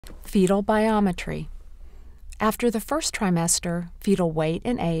Fetal biometry. After the first trimester, fetal weight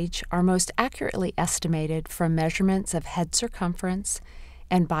and age are most accurately estimated from measurements of head circumference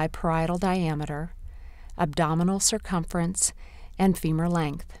and biparietal diameter, abdominal circumference, and femur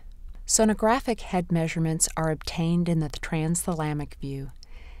length. Sonographic head measurements are obtained in the transthalamic view.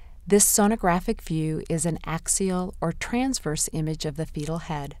 This sonographic view is an axial or transverse image of the fetal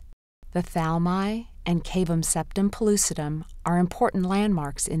head. The thalmi and cavum septum pellucidum are important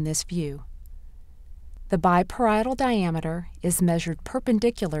landmarks in this view. The biparietal diameter is measured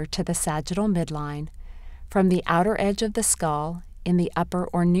perpendicular to the sagittal midline from the outer edge of the skull in the upper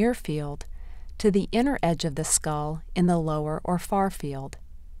or near field to the inner edge of the skull in the lower or far field.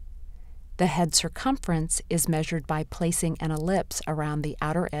 The head circumference is measured by placing an ellipse around the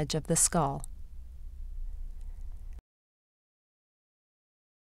outer edge of the skull.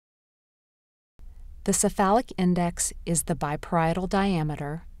 The cephalic index is the biparietal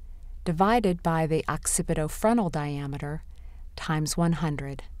diameter divided by the occipitofrontal diameter times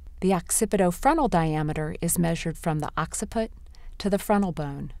 100. The occipitofrontal diameter is measured from the occiput to the frontal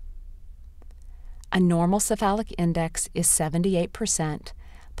bone. A normal cephalic index is 78%,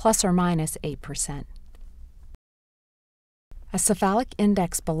 plus or minus 8%. A cephalic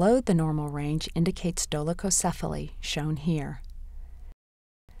index below the normal range indicates dolichocephaly, shown here.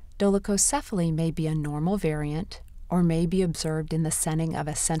 Dolichocephaly may be a normal variant or may be observed in the setting of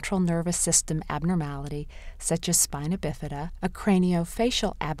a central nervous system abnormality, such as spina bifida, a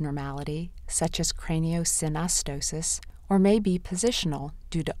craniofacial abnormality, such as craniosynostosis, or may be positional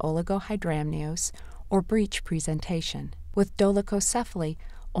due to oligohydramnios or breech presentation. With dolichocephaly,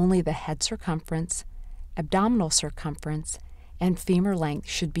 only the head circumference, abdominal circumference, and femur length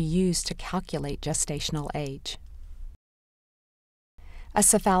should be used to calculate gestational age. A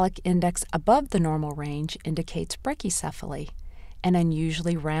cephalic index above the normal range indicates brachycephaly, an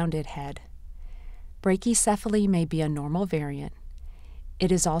unusually rounded head. Brachycephaly may be a normal variant. It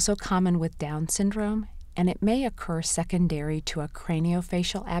is also common with Down syndrome, and it may occur secondary to a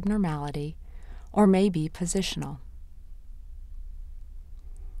craniofacial abnormality or may be positional.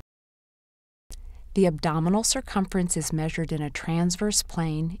 The abdominal circumference is measured in a transverse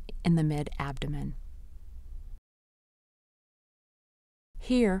plane in the mid-abdomen.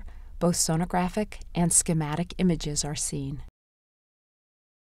 Here, both sonographic and schematic images are seen.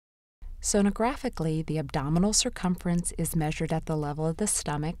 Sonographically, the abdominal circumference is measured at the level of the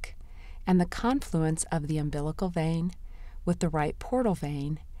stomach and the confluence of the umbilical vein with the right portal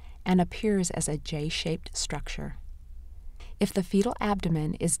vein and appears as a J-shaped structure. If the fetal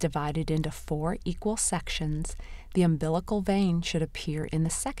abdomen is divided into 4 equal sections, the umbilical vein should appear in the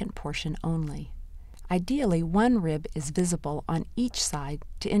second portion only. Ideally, one rib is visible on each side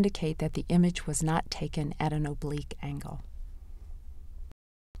to indicate that the image was not taken at an oblique angle.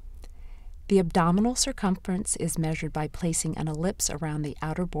 The abdominal circumference is measured by placing an ellipse around the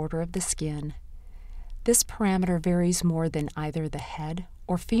outer border of the skin. This parameter varies more than either the head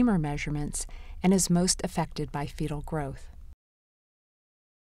or femur measurements and is most affected by fetal growth.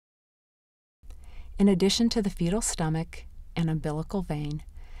 In addition to the fetal stomach and umbilical vein,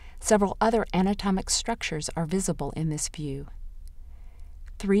 several other anatomic structures are visible in this view.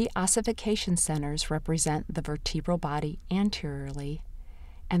 3 ossification centers represent the vertebral body anteriorly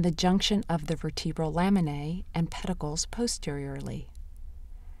and the junction of the vertebral laminae and pedicles posteriorly.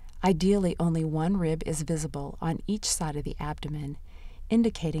 Ideally, only one rib is visible on each side of the abdomen,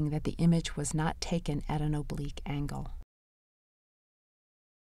 indicating that the image was not taken at an oblique angle.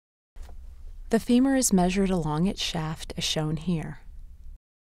 The femur is measured along its shaft as shown here.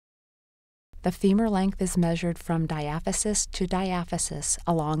 The femur length is measured from diaphysis to diaphysis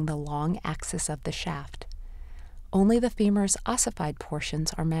along the long axis of the shaft. Only the femur's ossified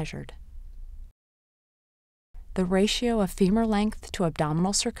portions are measured. The ratio of femur length to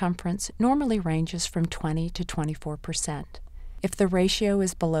abdominal circumference normally ranges from 20 to 24%. If the ratio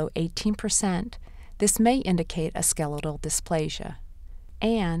is below 18%, this may indicate a skeletal dysplasia,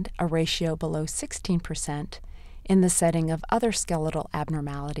 and a ratio below 16% in the setting of other skeletal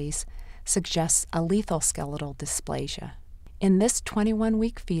abnormalities suggests a lethal skeletal dysplasia. In this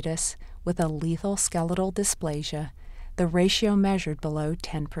 21-week fetus with a lethal skeletal dysplasia, the ratio measured below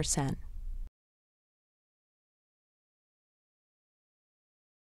 10%.